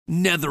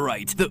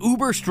Netherite, the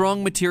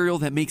uber-strong material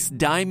that makes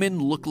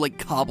diamond look like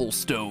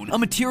cobblestone. A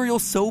material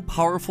so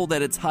powerful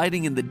that it's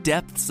hiding in the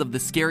depths of the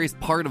scariest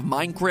part of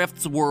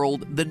Minecraft's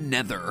world, the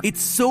Nether.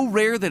 It's so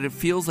rare that it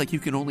feels like you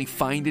can only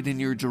find it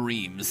in your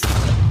dreams.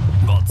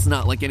 Well, it's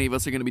not like any of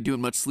us are going to be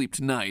doing much sleep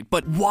tonight,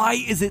 but why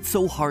is it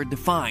so hard to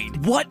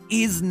find? What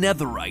is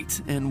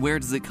Netherite, and where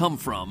does it come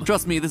from?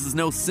 Trust me, this is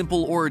no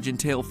simple origin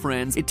tale,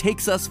 friends. It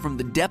takes us from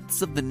the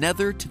depths of the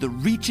Nether to the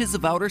reaches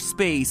of outer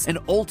space, and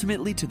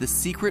ultimately to the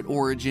secret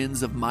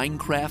origins of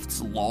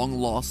Minecraft's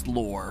long-lost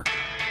lore.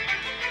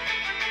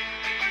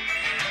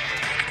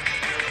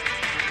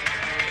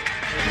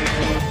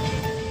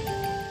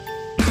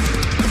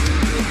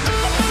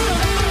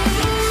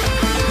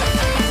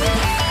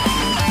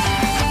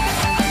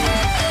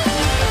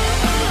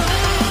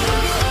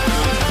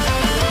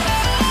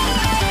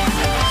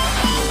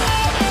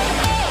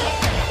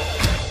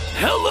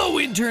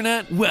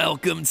 Internet,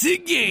 welcome to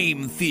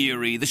Game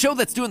Theory, the show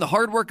that's doing the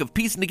hard work of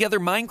piecing together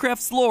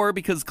Minecraft's lore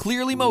because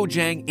clearly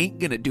Mojang ain't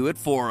gonna do it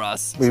for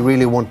us. We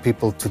really want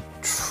people to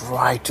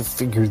try to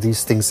figure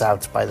these things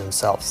out by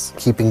themselves,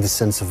 keeping the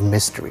sense of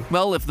mystery.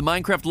 Well, if the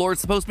Minecraft lore is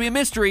supposed to be a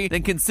mystery,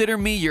 then consider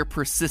me your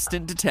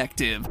persistent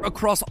detective.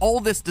 Across all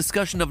this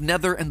discussion of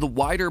Nether and the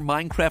wider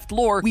Minecraft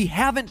lore, we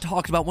haven't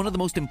talked about one of the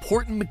most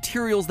important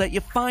materials that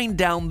you find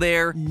down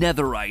there,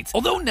 Netherite.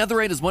 Although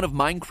Netherite is one of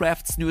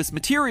Minecraft's newest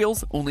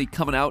materials, only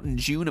coming out in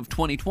June of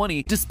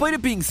 2020, despite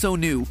it being so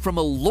new, from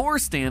a lore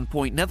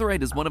standpoint,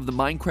 Netherite is one of the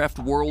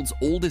Minecraft world's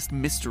oldest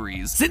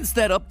mysteries. Since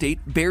that update,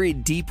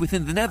 buried deep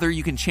within the Nether,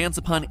 you can chance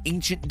upon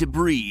ancient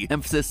debris,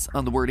 emphasis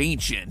on the word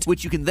ancient,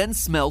 which you can then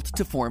smelt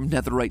to form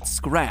Netherite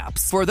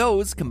scraps. For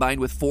those, combined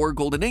with 4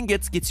 golden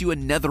ingots, gets you a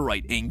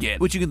Netherite ingot,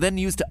 which you can then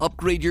use to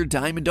upgrade your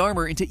diamond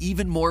armor into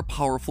even more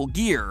powerful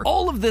gear.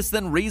 All of this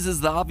then raises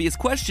the obvious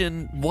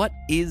question, what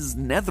is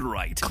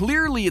Netherite?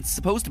 Clearly it's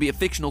supposed to be a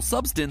fictional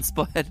substance,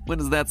 but when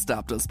has that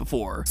stopped us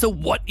before? So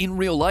what in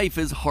real life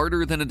is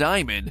harder than a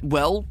diamond?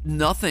 Well,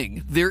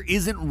 nothing. There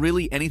isn't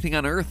really anything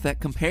on Earth that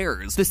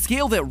compares. The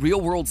scale that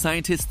real-world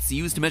scientists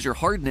use to measure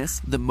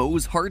hardness, the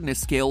Mohs hardness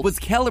scale, was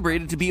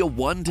calibrated to be a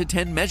 1 to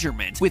 10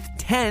 measurement, with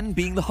 10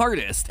 being the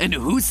hardest. And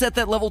who set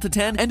that level to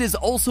 10 and is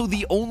also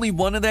the only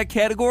one in that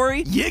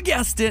category? You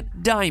guessed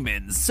it,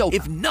 diamonds. So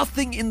if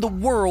nothing in the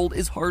world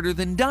is harder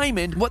than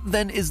diamond, what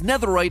then is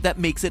Netherite that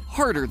makes it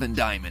harder than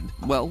diamond?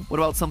 Well, what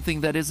about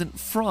something that isn't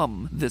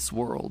from this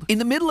world? In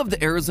the middle of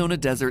the Arizona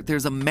desert,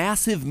 there's a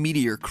massive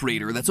meteor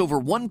crater that's over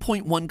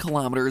 1.1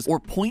 kilometers or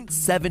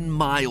 0.7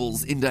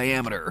 miles in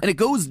diameter, and it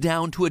goes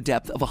down to a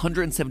depth of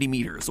 170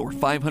 meters or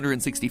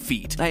 560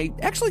 feet. I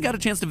actually got a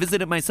chance to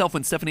visit it myself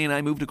when Stephanie and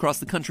I moved across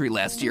the country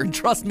last year, and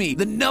trust me,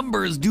 the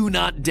numbers do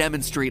not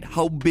demonstrate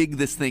how big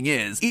this thing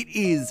is. It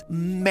is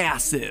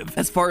massive.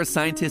 As far as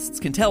scientists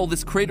can tell,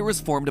 this crater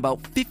was formed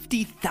about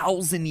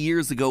 50,000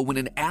 years ago when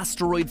an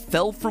asteroid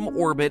fell from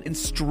orbit and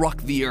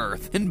struck the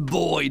Earth, and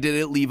boy did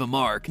it leave a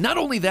mark. Not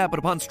only that, but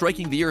upon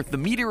striking the Earth, the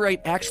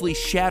meteorite actually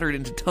shattered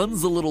into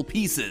tons of little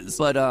pieces.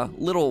 But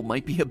little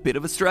might be a bit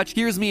of a stretch.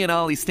 Here's me and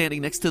Ollie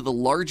standing next to the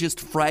largest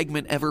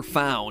fragment ever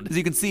found. As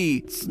you can see,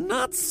 it's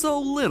not so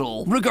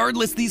little.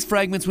 Regardless, these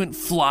fragments went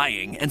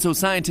flying, and so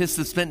scientists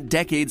have spent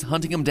decades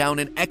hunting them down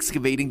and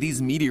excavating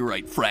these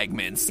meteorite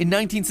fragments. In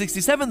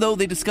 1967, though,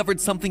 they discovered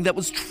something that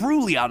was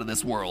truly out of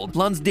this world,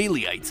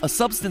 lonsdaleite, a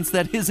substance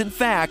that is, in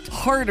fact,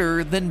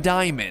 harder than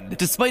diamond.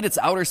 Despite its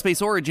outer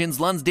space origins,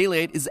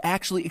 lonsdaleite is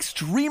actually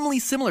extremely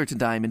similar to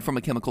diamond from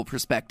a chemical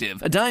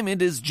perspective. A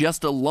diamond is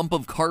just a lump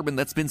of carbon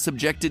that's been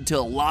subjected to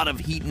a lot of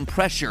heat and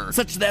pressure,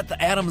 such that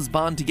the atoms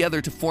bond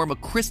together to form a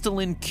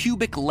crystalline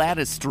cubic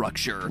lattice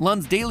structure.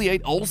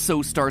 Lonsdaleite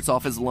also starts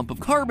off as a lump of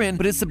carbon,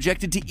 but is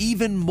subjected to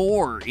even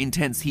more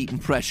intense heat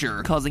and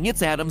pressure, causing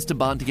its atoms to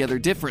bond together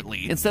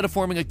differently. Instead of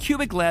forming a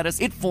cubic lattice,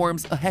 it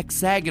forms a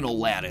hexagonal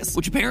lattice,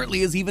 which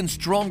apparently is even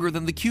stronger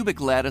than the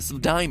cubic lattice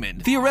of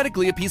diamond.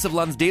 Theoretically, a piece of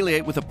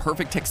lonsdaleite with a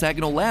perfect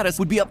hexagonal lattice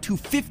would be up to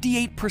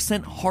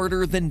 58%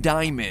 harder than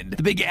diamond.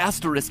 The big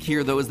asterisk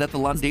here, though, is that the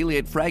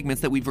lonsdaleite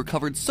fragments that we've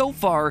recovered so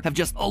far have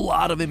just a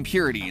lot of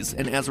impurities,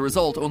 and as a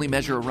result only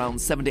measure around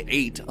 7 to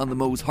 8 on the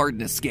Mohs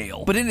hardness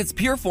scale. But in its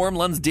pure form,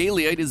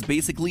 lonsdaleite is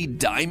basically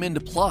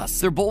diamond plus.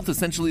 They're both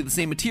essentially the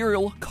same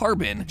material,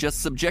 carbon,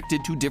 just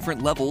subjected to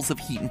different levels of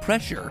heat and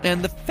pressure.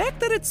 And the fact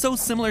that it's so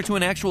similar to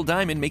an actual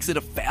diamond makes it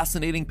a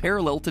fascinating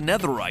parallel to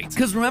netherite.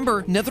 Because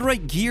remember,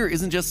 netherite gear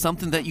isn't just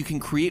something that you can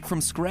create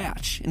from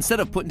scratch. Instead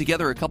of putting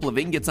together a couple of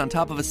ingots on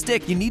top of a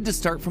stick, you need to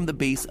start from the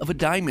base of a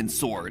diamond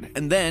sword,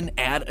 and then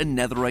add a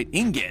netherite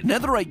ingot.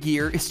 Netherite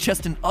gear is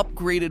just an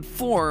upgraded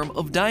form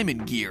of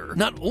diamond gear.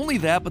 Not only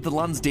that, but the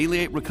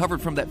lonsdaleite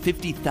recovered from that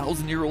 50,000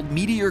 100,000-year-old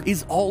meteor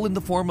is all in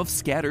the form of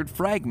scattered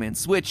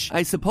fragments, which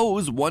I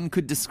suppose one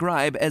could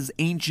describe as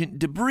ancient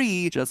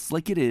debris, just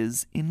like it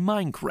is in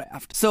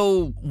Minecraft.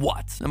 So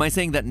what? Am I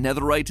saying that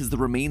Netherite is the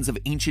remains of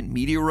ancient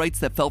meteorites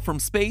that fell from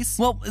space?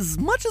 Well, as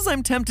much as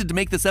I'm tempted to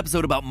make this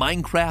episode about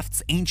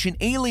Minecraft's ancient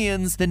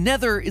aliens, the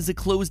Nether is a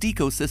closed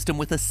ecosystem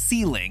with a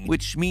ceiling,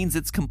 which means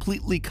it's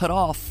completely cut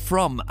off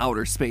from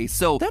outer space,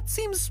 so that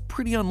seems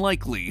pretty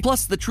unlikely.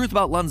 Plus, the truth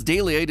about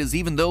lonsdaleite is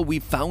even though we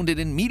found it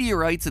in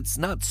meteorites, it's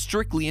not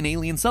strictly an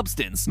alien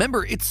substance.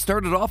 Remember, it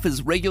started off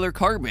as regular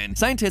carbon.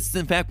 Scientists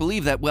in fact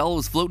believe that while it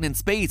was floating in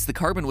space, the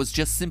carbon was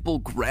just simple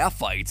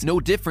graphite, no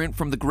different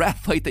from the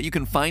graphite that you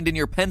can find in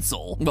your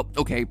pencil. Well,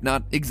 okay,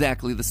 not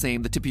exactly the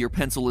same. The tip of your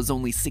pencil is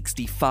only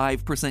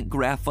 65%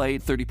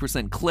 graphite,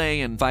 30%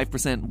 clay, and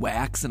 5%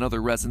 wax and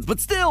other resins, but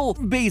still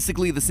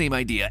basically the same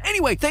idea.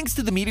 Anyway, thanks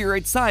to the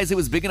meteorite's size, it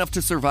was big enough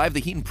to survive the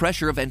heat and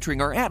pressure of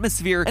entering our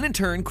atmosphere, and in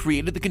turn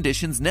created the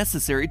conditions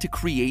necessary to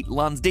create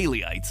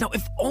lonsdaleite. Now,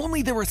 if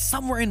only there was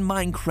somewhere in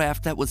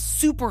Minecraft that was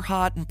super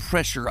hot and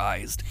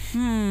pressurized.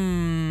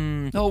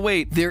 Oh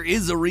wait, there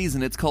is a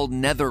reason it's called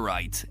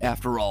Netherite,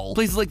 after all.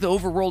 Places like the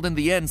overworld and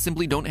the end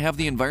simply don't have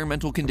the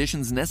environmental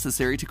conditions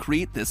necessary to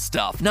create this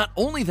stuff. Not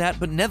only that,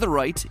 but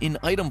Netherite, in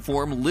item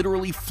form,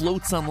 literally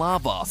floats on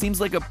lava.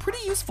 Seems like a pretty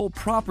useful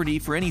property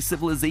for any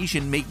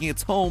civilization making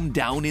its home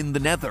down in the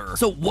Nether.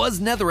 So was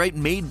Netherite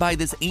made by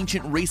this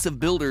ancient race of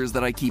builders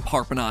that I keep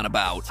harping on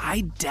about?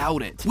 I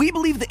doubt it. We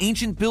believe the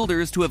ancient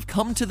builders to have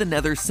come to the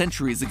Nether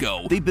centuries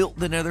ago. They built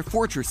the Nether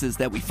fortresses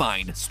that we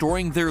find,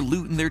 storing their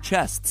loot in their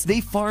chests.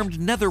 They farmed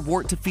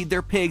netherwort to feed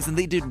their pigs, and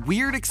they did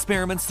weird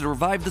experiments to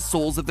revive the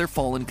souls of their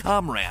fallen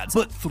comrades.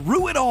 But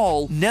through it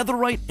all,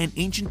 Netherite and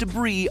ancient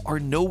debris are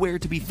nowhere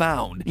to be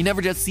found. You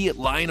never just see it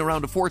lying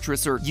around a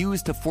fortress or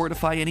used to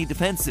fortify any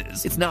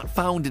defenses. It's not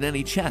found in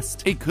any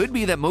chest. It could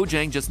be that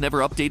Mojang just never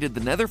updated the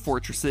Nether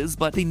fortresses,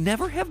 but they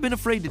never have been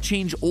afraid to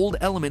change old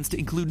elements to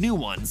include new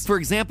ones. For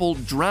example,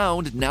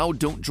 drowned now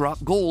don't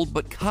drop gold,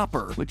 but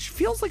copper, which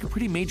feels like a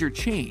pretty major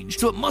change.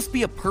 So it must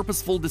be a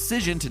purposeful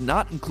decision to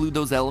not include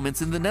those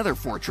elements in the Nether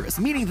fortress,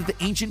 meaning that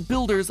the ancient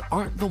builders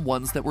aren't the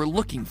ones that we're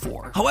looking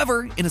for.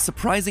 However, in a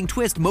surprising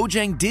twist,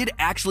 Mojang did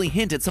actually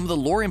hint at some of the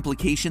lore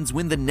implications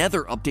when the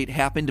Nether update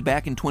happened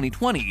back in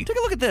 2020. Take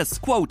a look at this.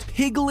 Quote,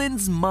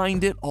 Piglins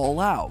mined it all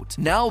out.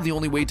 Now the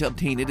only way to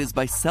obtain it is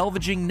by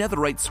salvaging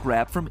netherite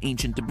scrap from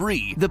ancient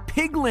debris. The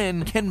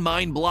Piglin can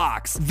mine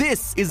blocks.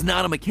 This is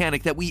not a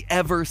mechanic that we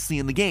ever see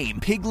in the game.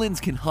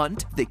 Piglins can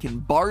hunt, they can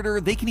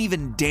barter, they can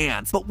even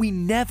dance, but we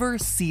never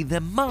see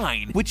them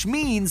mine, which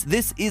means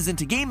this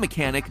isn't a game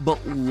mechanic,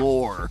 but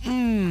lore.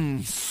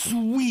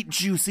 Sweet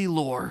juicy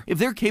lore. If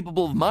they're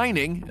capable of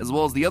mining, as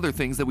well as the other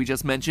things that we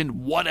just mentioned,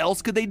 what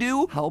else could they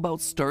do? How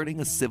about starting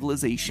a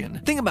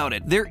civilization? Think about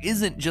it, there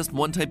isn't just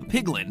one type of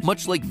piglin.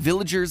 Much like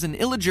villagers and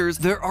illagers,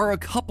 there are a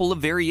couple of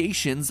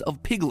variations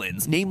of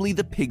piglins, namely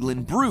the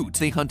piglin brute.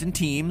 They hunt in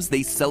teams,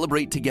 they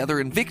celebrate together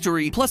in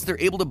victory, plus they're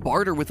able to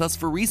barter with us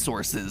for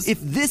resources. If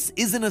this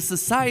isn't a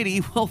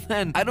society, well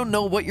then, I don't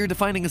know what you're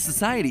defining a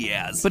society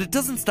as. But it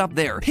doesn't stop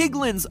there.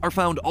 Piglins are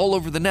found all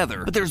over the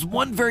Nether, but there's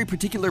one very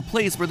particular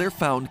place where they're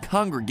found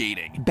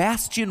congregating.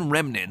 Bastion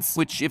remnants,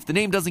 which, if the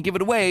name doesn't give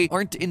it away,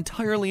 aren't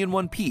entirely in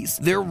one piece.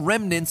 They're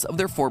remnants of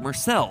their former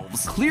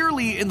selves.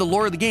 Clearly, in the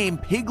lore of the game,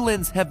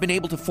 piglins have been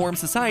able to form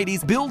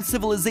societies, build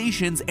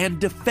civilizations, and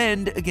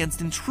defend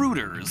against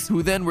intruders.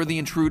 Who then were the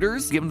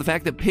intruders? Given the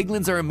fact that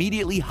piglins are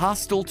immediately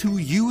hostile to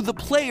you, the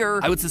player,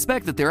 I would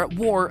suspect that they're at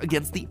war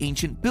against the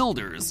ancient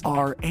builders,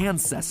 our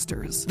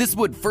ancestors. This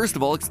would first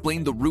of all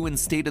explain the ruined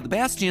state of the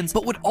bastions,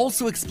 but would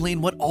also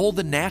explain what all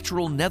the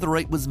natural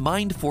netherite was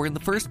mined for in the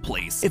first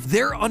place. If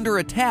they're under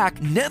attack,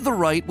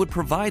 netherite would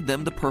provide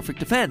them the perfect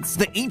defense.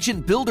 The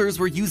ancient builders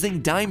were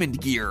using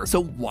diamond gear,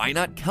 so why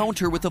not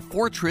counter with a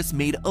fortress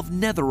made of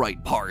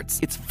netherite parts?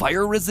 It's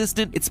fire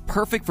resistant, it's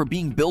perfect for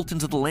being built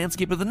into the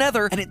landscape of the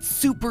Nether, and it's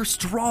super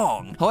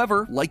strong.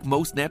 However, like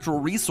most natural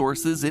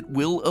resources, it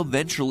will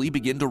eventually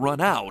begin to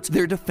run out.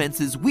 Their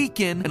defenses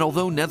weaken, and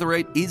although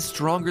netherite is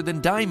stronger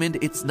than diamond,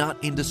 it's not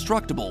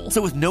indestructible.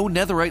 So with no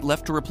netherite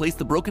left to replace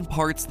the broken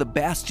parts, the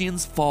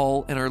bastions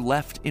fall and are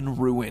left in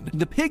ruin.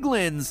 The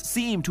piglins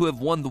seem to have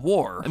won the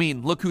war. I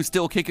mean, look who's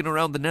still kicking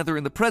around the Nether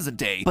in the present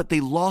day, but they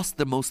lost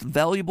the most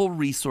valuable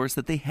resource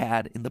that they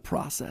had in the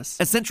process.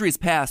 As centuries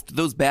passed,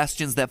 those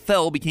bastions that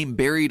fell became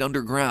buried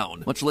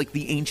underground, much like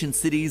the ancient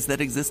cities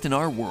that exist in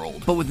our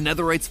world. But with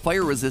netherite's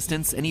fire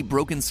resistance, any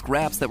broken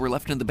scraps that were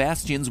left in the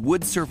bastions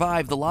would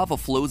survive the lava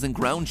flows and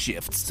ground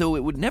shifts, so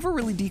it would never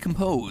really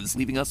decompose,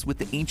 leaving us with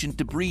the ancient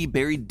debris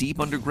buried deep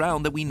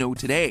underground that we know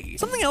today.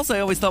 Something else I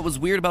always thought was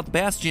weird about the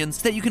bastions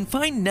is that you can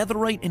find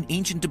netherite and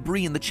ancient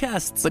debris in the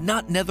chests, but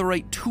not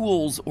netherite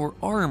tools or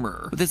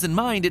armor. With this in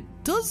mind, it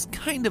does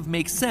kind of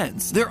make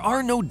sense. There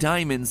are no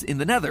diamonds in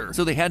the Nether,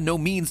 so they had no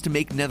means to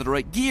make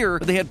netherite gear,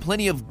 but they had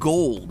plenty of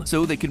gold,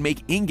 so they could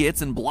make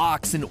ingots and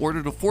blocks in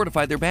order to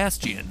fortify their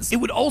bastions. It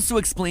would also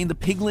explain the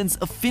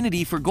piglins'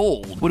 affinity for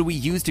gold. What do we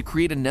use to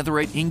create a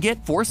netherite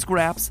ingot? 4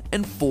 scraps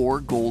and 4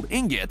 gold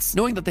ingots.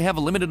 Knowing that they have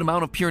a limited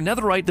amount of pure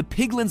netherite, the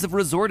piglins have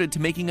resorted to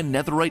make making a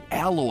netherite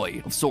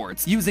alloy of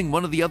sorts, using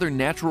one of the other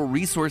natural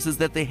resources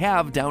that they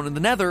have down in the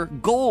nether,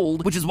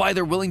 gold, which is why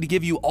they're willing to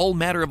give you all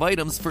manner of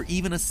items for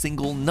even a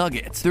single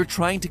nugget. They're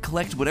trying to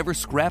collect whatever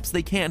scraps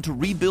they can to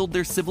rebuild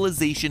their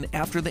civilization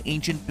after the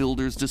ancient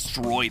builders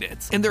destroyed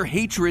it. And their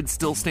hatred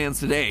still stands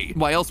today.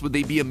 Why else would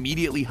they be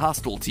immediately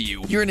hostile to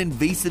you? You're an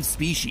invasive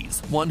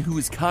species, one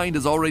whose kind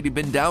has already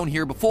been down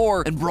here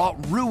before and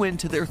brought ruin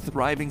to their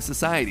thriving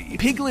society.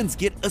 Piglins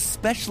get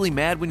especially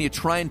mad when you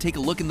try and take a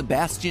look in the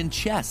Bastion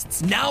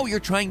chests. Now you're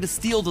trying to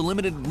steal the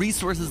limited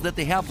resources that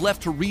they have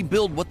left to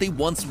rebuild what they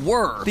once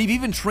were. They've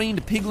even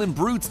trained Piglin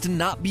brutes to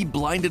not be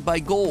blinded by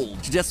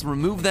gold, to just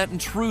remove that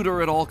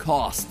intruder at all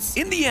costs.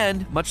 In the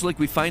end, much like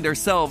we find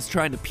ourselves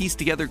trying to piece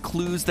together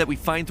clues that we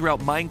find throughout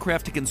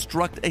Minecraft to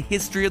construct a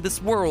history of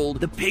this world,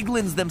 the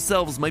Piglins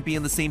themselves might be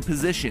in the same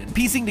position,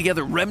 piecing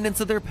together remnants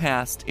of their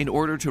past in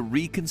order to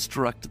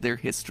reconstruct their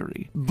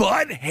history.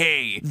 But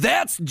hey,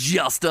 that's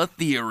just a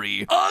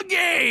theory. A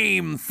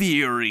game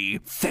theory.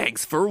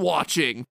 Thanks for watching.